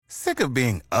Sick of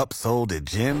being upsold at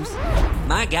gyms?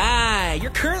 My guy, you're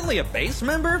currently a base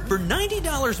member? For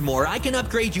 $90 more, I can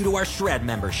upgrade you to our Shred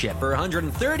membership. For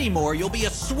 $130 more, you'll be a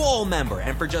Swole member.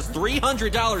 And for just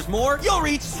 $300 more, you'll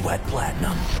reach Sweat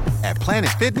Platinum. At Planet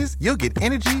Fitness, you'll get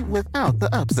energy without the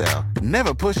upsell.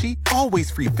 Never pushy,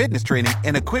 always free fitness training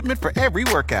and equipment for every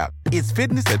workout. It's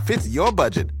fitness that fits your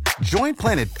budget. Join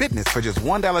Planet Fitness for just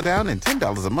 $1 down and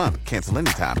 $10 a month. Cancel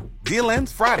anytime. Deal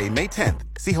ends Friday, May 10th.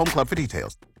 See Home Club for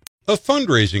details. A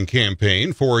fundraising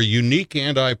campaign for a unique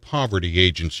anti-poverty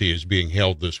agency is being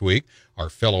held this week. Our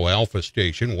fellow Alpha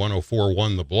station,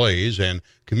 104.1 The Blaze, and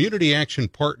Community Action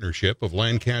Partnership of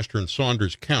Lancaster and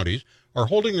Saunders counties are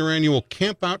holding their annual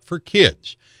Camp Out for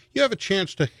Kids. You have a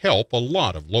chance to help a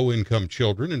lot of low-income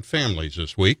children and families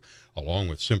this week, along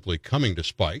with simply coming to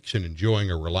Spikes and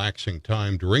enjoying a relaxing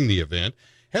time during the event.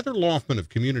 Heather Loftman of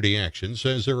Community Action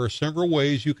says there are several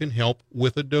ways you can help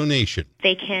with a donation.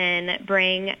 They can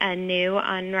bring a new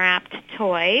unwrapped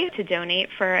toy to donate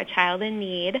for a child in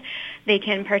need. They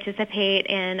can participate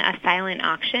in a silent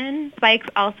auction. Spikes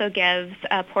also gives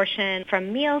a portion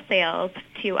from meal sales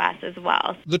to us as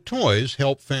well. The toys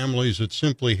help families that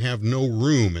simply have no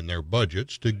room in their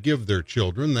budgets to give their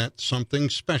children that something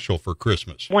special for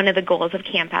Christmas. One of the goals of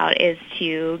Camp Out is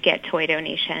to get toy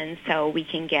donations so we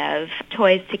can give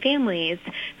toys to families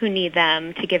who need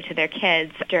them to give to their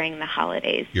kids during the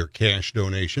holidays. Your cash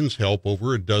donations help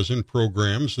over a dozen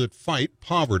programs that fight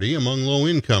poverty among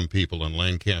low-income people in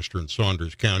Lancaster and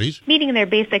Saunders counties. Meeting their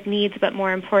basic needs, but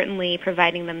more importantly,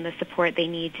 providing them the support they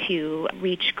need to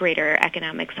reach greater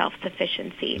economic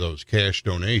self-sufficiency. Those cash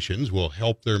donations will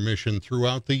help their mission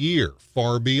throughout the year,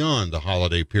 far beyond the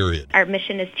holiday period. Our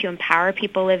mission is to empower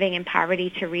people living in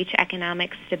poverty to reach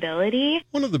economic stability.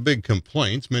 One of the big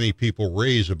complaints many people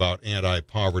raise about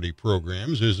anti-poverty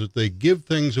programs is that they give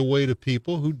things away to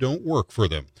people who don't work for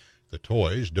them. The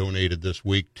toys donated this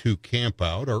week to Camp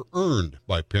Out are earned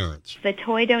by parents. The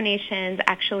toy donations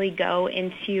actually go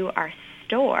into our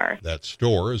store. That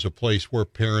store is a place where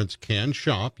parents can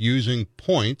shop using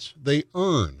points they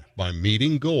earn by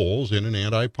meeting goals in an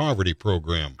anti-poverty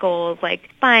program. Goals like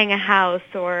buying a house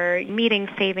or meeting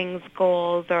savings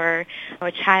goals or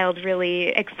a child really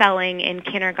excelling in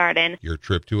kindergarten. Your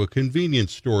trip to a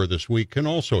convenience store this week can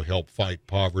also help fight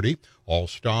poverty. All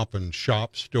Stop and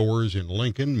Shop stores in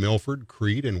Lincoln, Milford,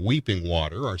 Crete, and Weeping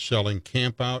Water are selling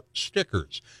Camp Out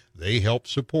stickers. They help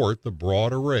support the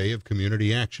broad array of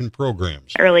community action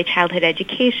programs. Early childhood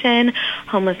education,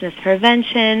 homelessness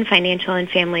prevention, financial and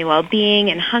family well-being,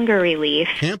 and hunger relief.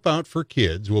 Camp Out for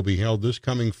Kids will be held this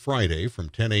coming Friday from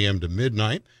 10 a.m. to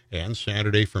midnight and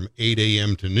Saturday from 8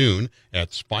 a.m. to noon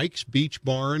at Spike's Beach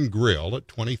Bar and Grill at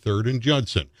 23rd and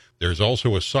Judson. There's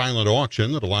also a silent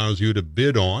auction that allows you to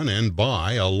bid on and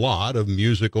buy a lot of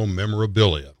musical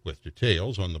memorabilia, with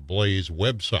details on the Blaze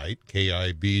website,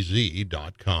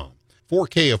 KIBZ.com. For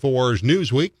KFOR's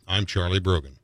Newsweek, I'm Charlie Brogan.